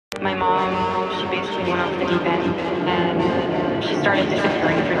My mom, she basically went off the deep end, and she started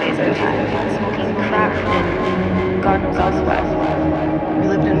disappearing for days at a time, smoking crack and God knows else what. We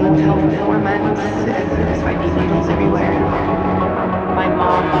lived in a motel for 4 months, and there was IV needles everywhere. My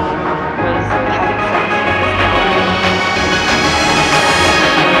mom was having sex with this guy.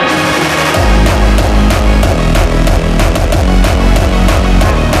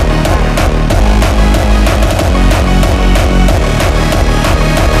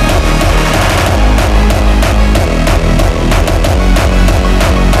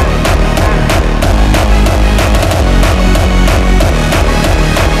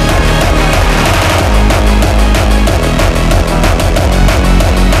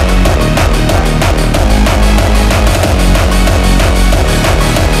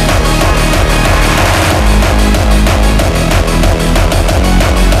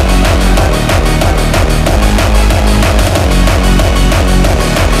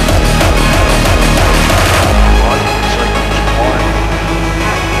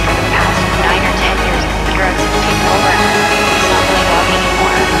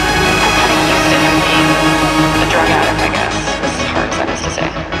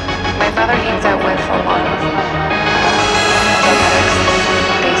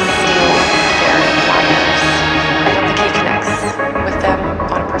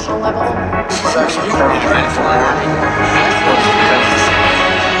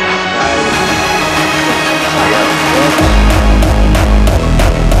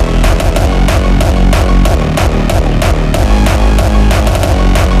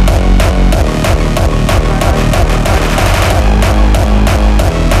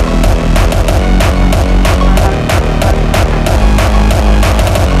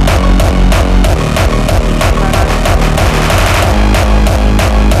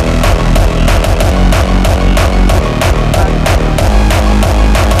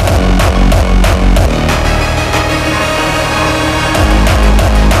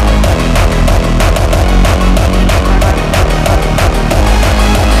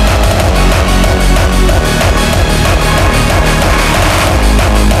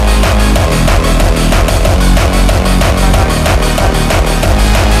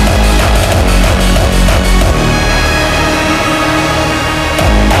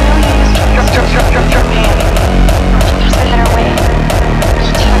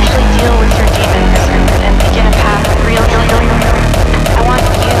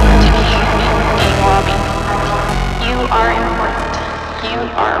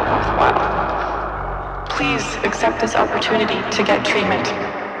 To get treatment.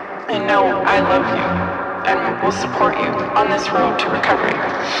 And know I love you and will support you on this road to recovery.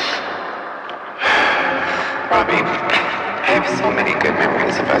 Robbie, I have so many good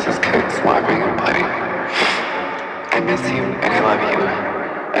memories of us as kids laughing and playing. I miss you and I love you,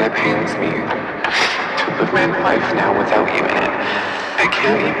 and it pains me to live my life now without you in it. I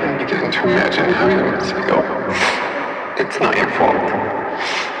can't even begin to imagine how you must feel. It's not your fault.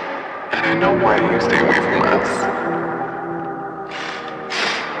 And I know why you stay away from us.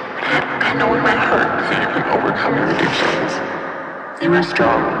 I know in my heart that you can overcome your addictions. You are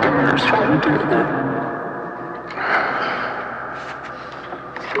strong, and we are stronger together.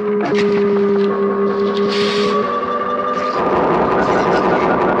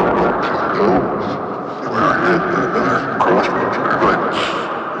 Crossroads in your life.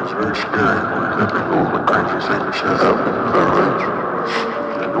 It's very scary when you think of all the crazy things that happen in our lives.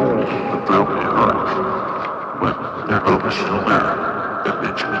 I know that they'll be alive, but their love is still there. It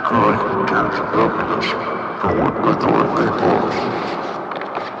makes me cry in terms of happiness for what I thought they lost.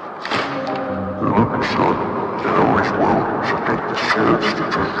 You love me, son, and always will, so take this chance to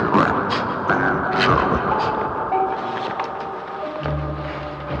take your lands and settlements.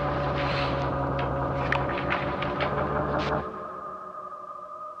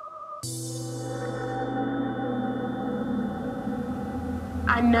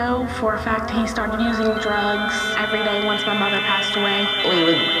 I know for a fact he started using drugs every day once my mother passed away. We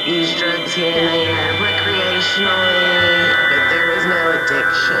would use drugs here and there, recreationally, but there was no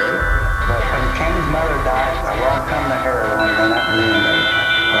addiction. But when Kane's mother died, I welcomed the heroin, and that was the end of it.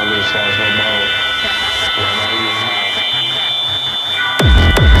 Probably sounds no more.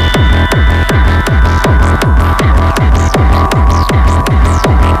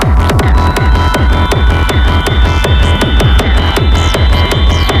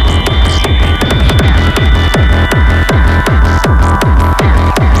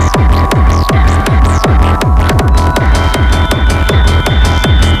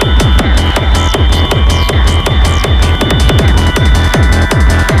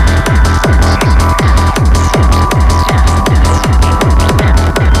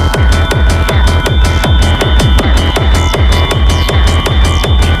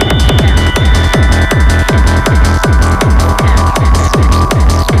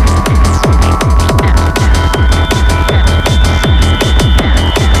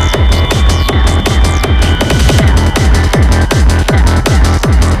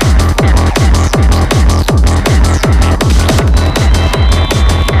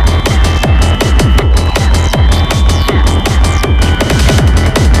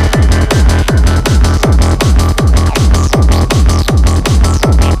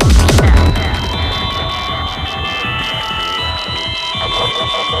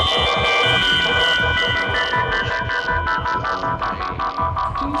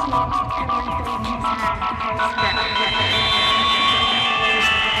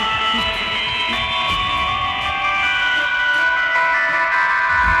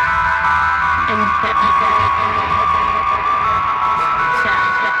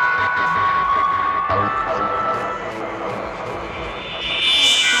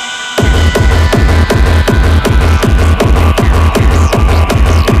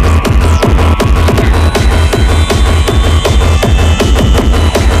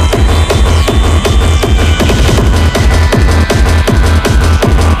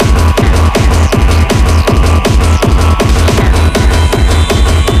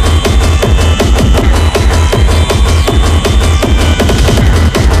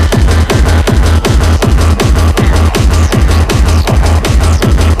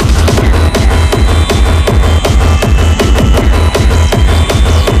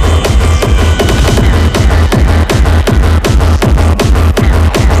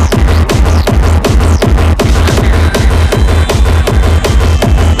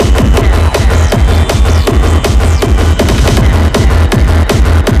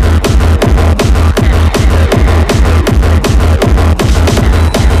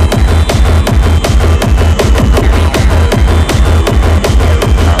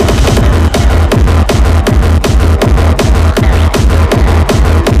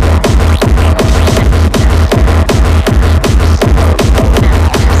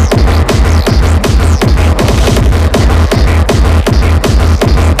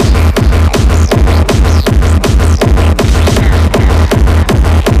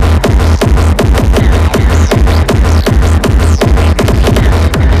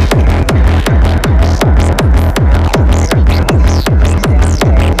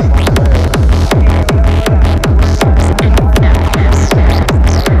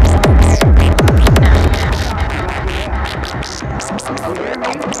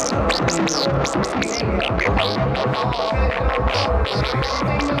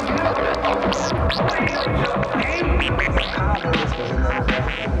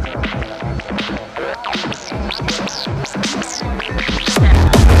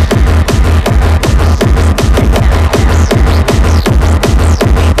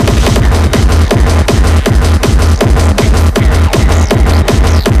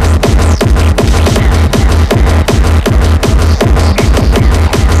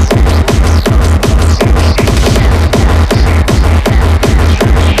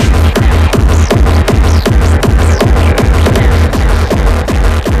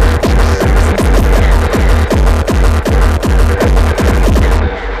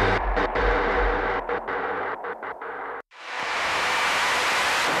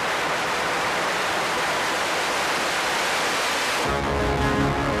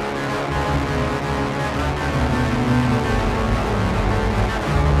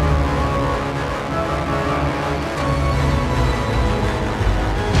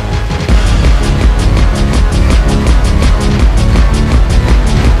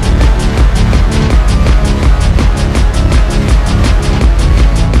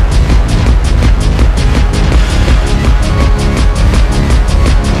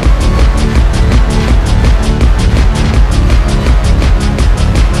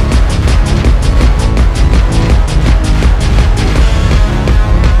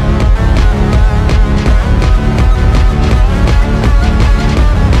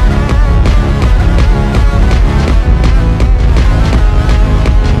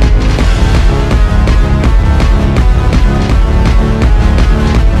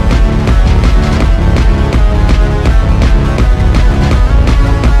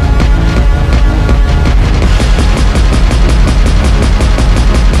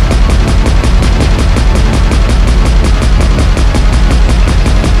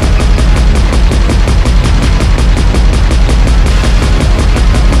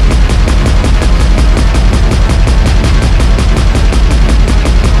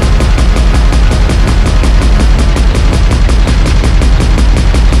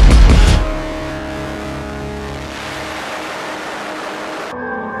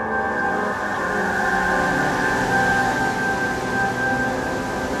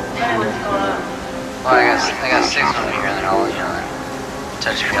 I got 6 of them here and they're all,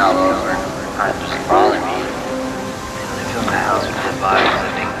 touching me all over. Kind of just bother me. They fill my house with dead bodies, I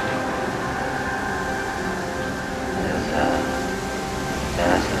think. There's a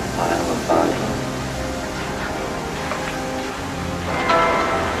massive pile of bodies.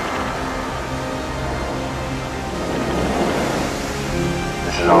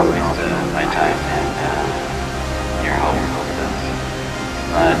 This is always my time and your home with this.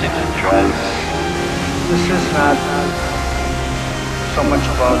 Not addicted to drugs. This is not so so much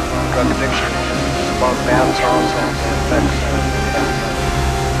about drug addiction. It's about bad songs and effects.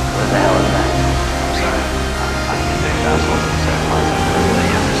 What the hell is that? I'm sorry. I'm the big asshole who said it was. I've never really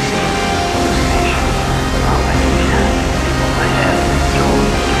ever seen hallucination. I do hear people in my head throw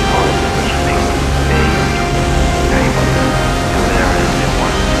noise which makes them vague. They're able to do whatever it is they want to do to me. It's my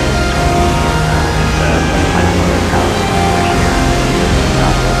mother's house. They're here.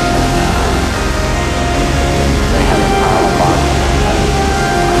 Around us. They have a pile of boxes.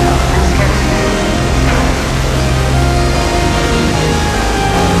 I'm scared to hear.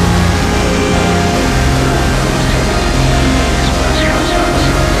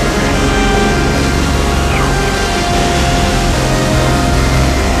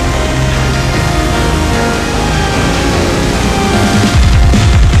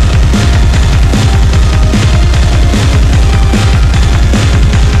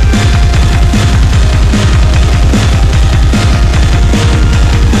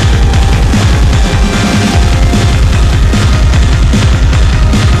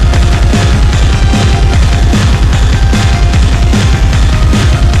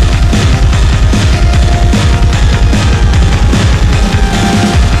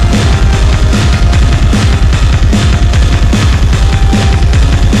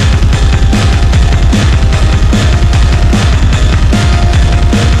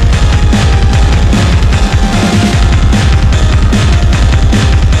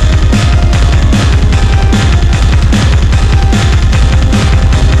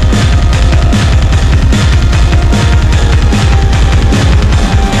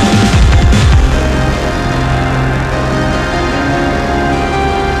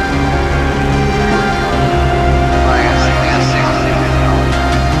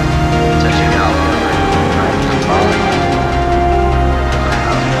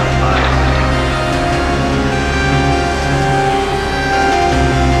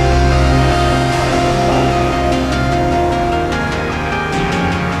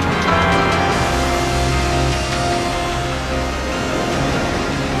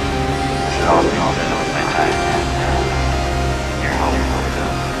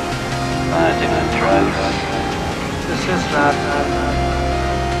 This is not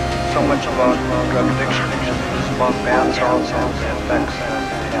so much about drug addiction. It's about bad songs and effects.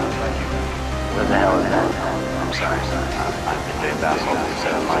 What the hell is that? I'm sorry. I'm the big asshole who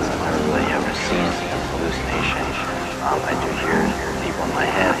said it was. I've never really ever seen hallucination. I do hear people in my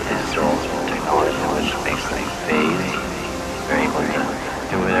head throw technology which makes them phase. They're able to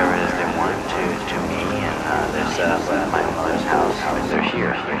do whatever it is they want to me, and they're set up at my mother's house. They're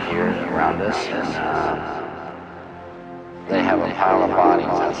here around us, and they have a pile of bodies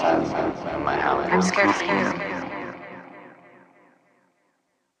outside of my house. I'm scared to hear.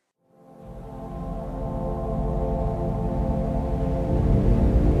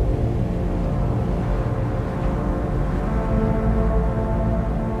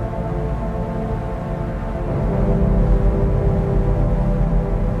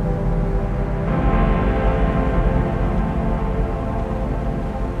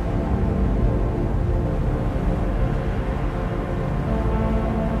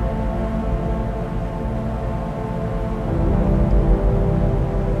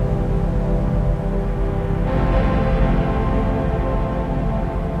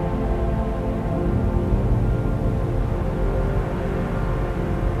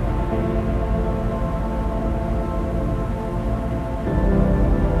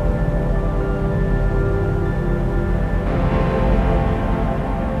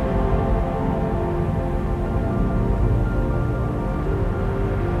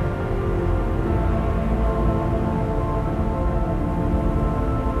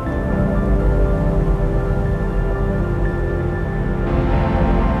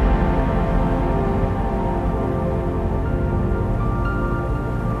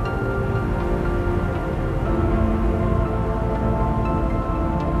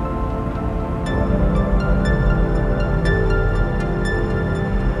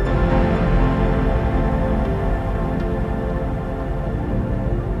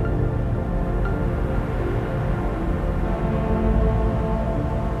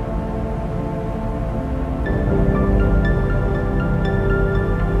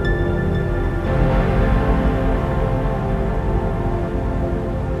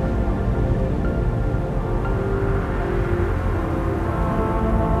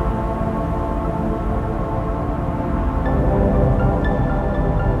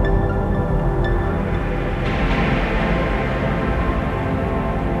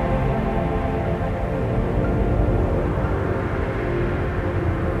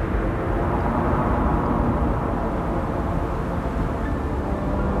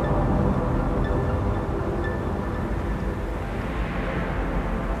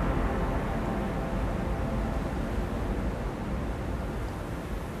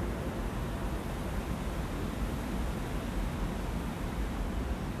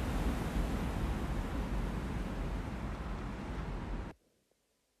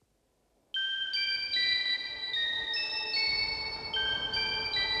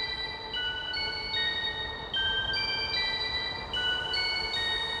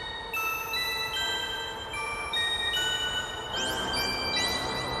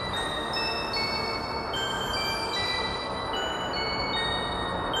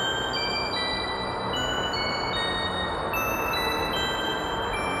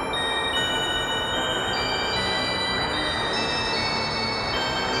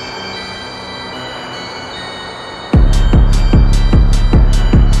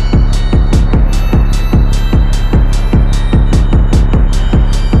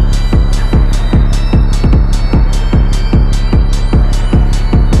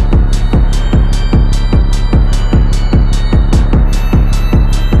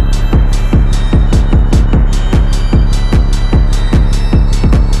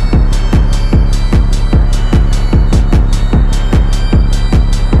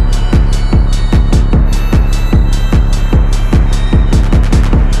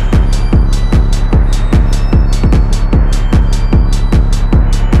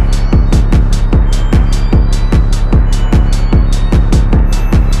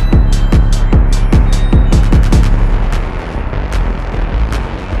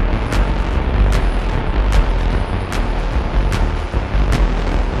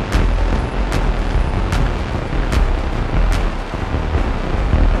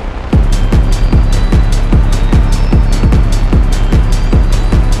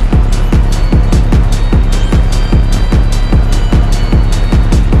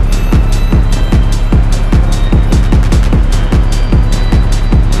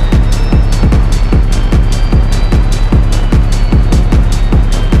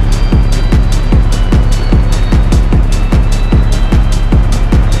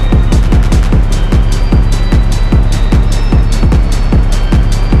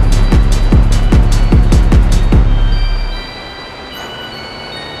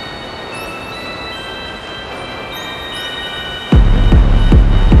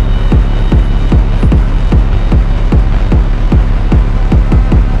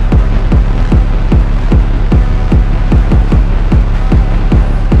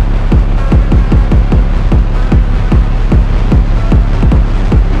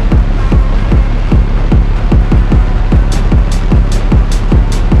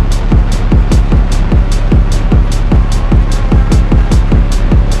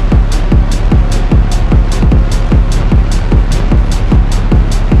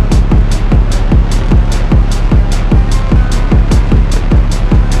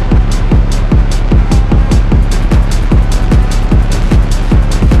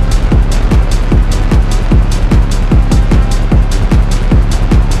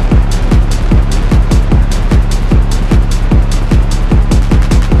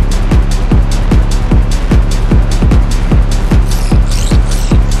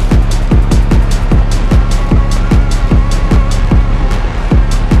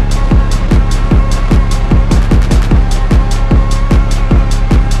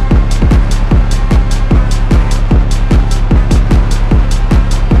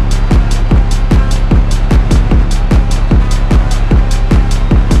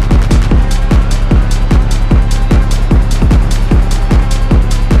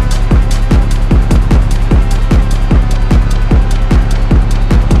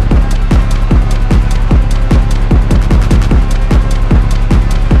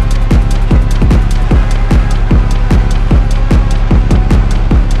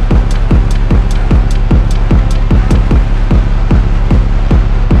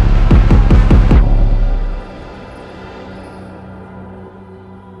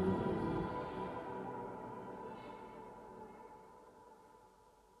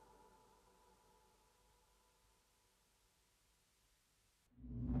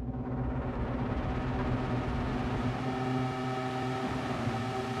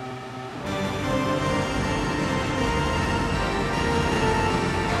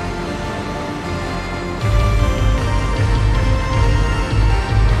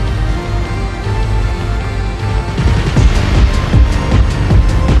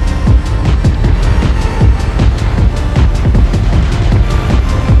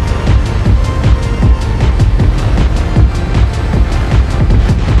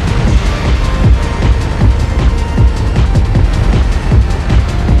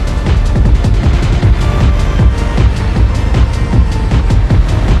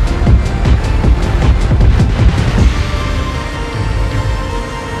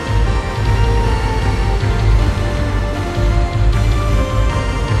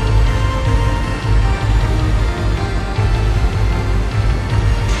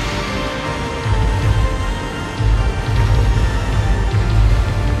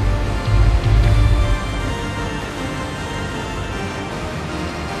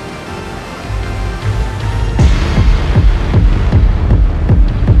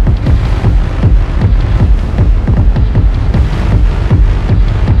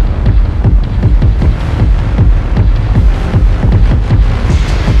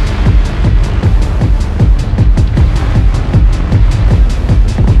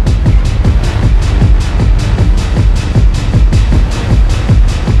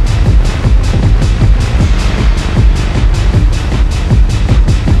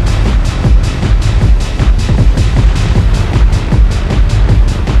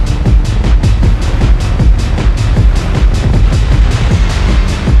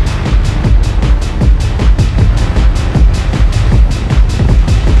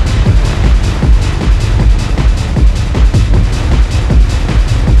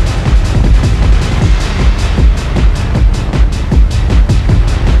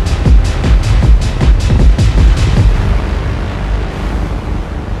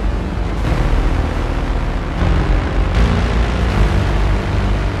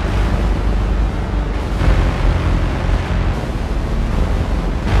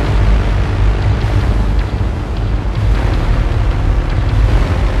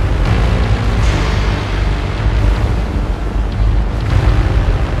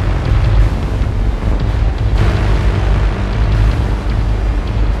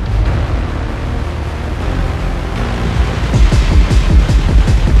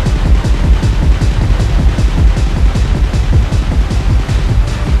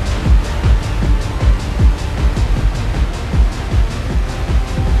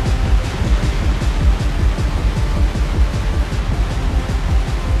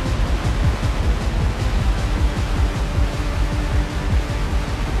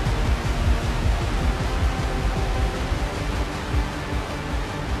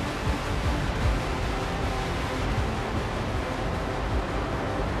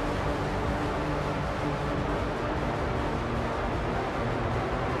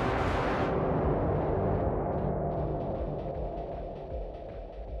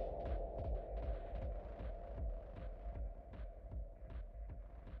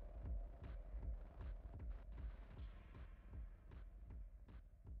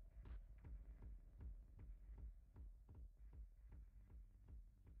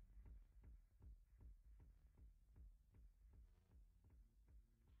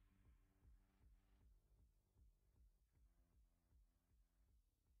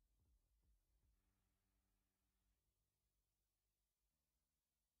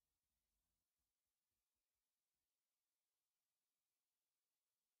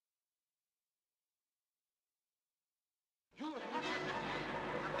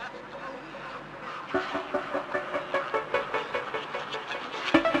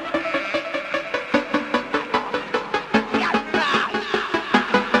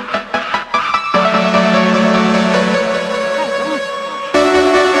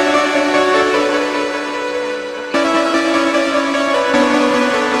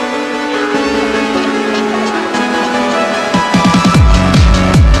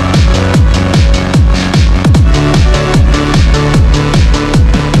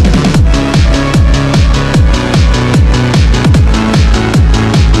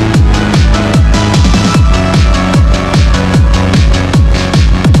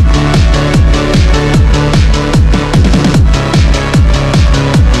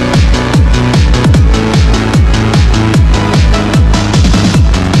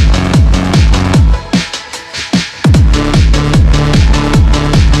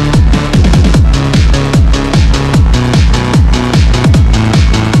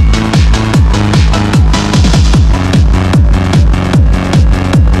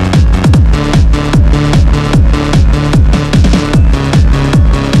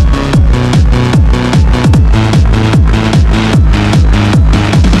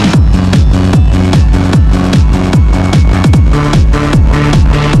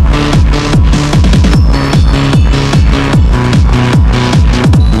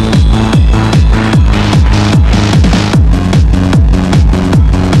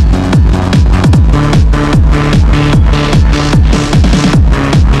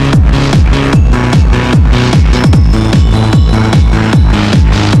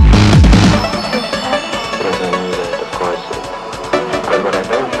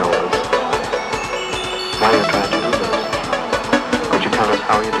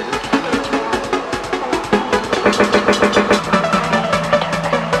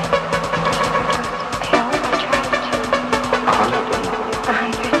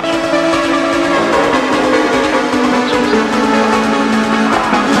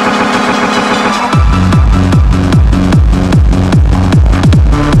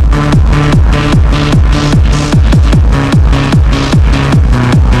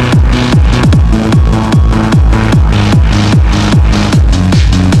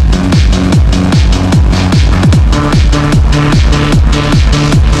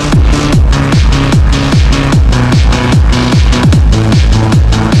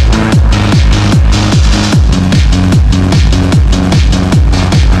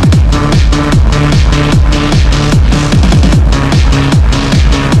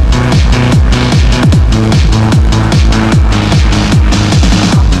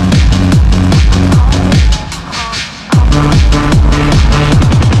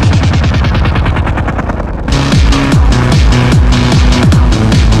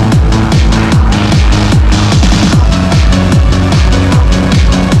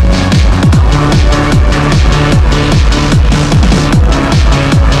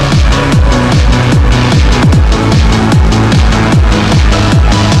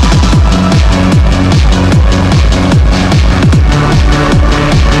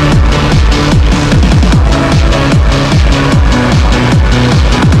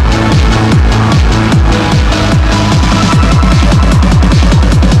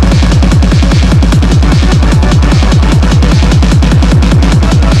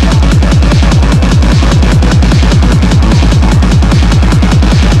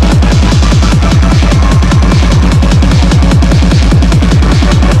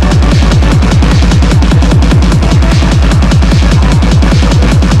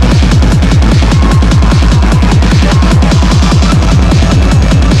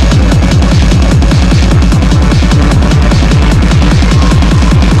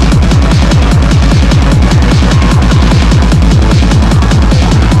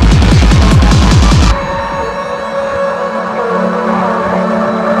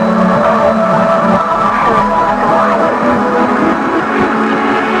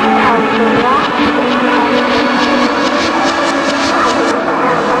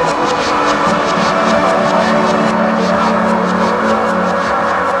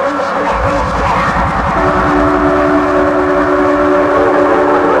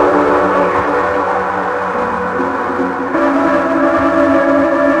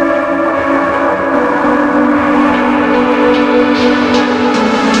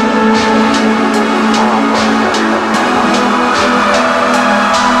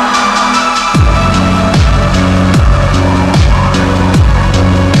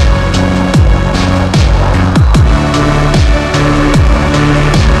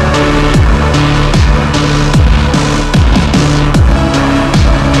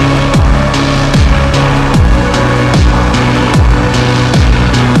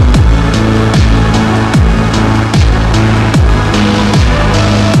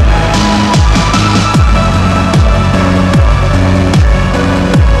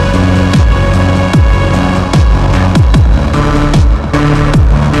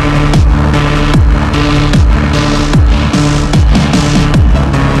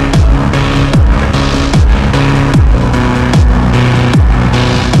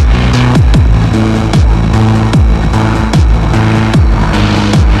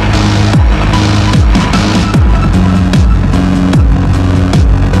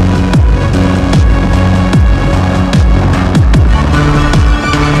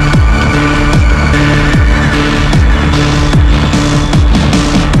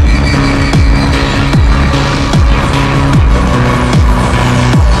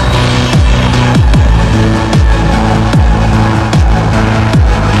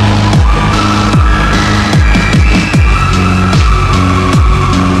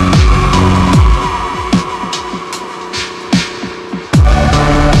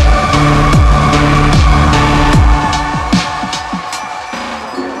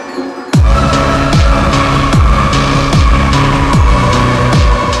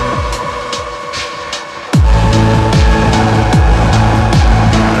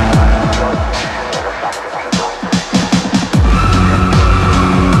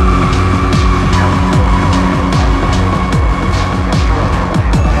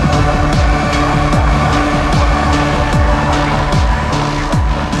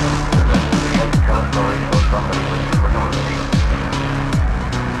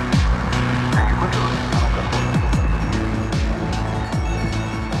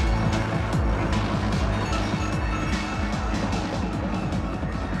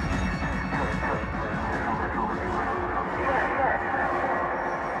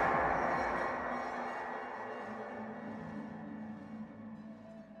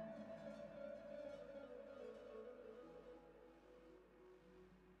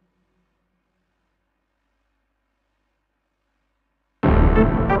 Thank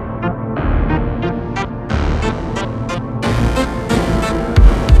you.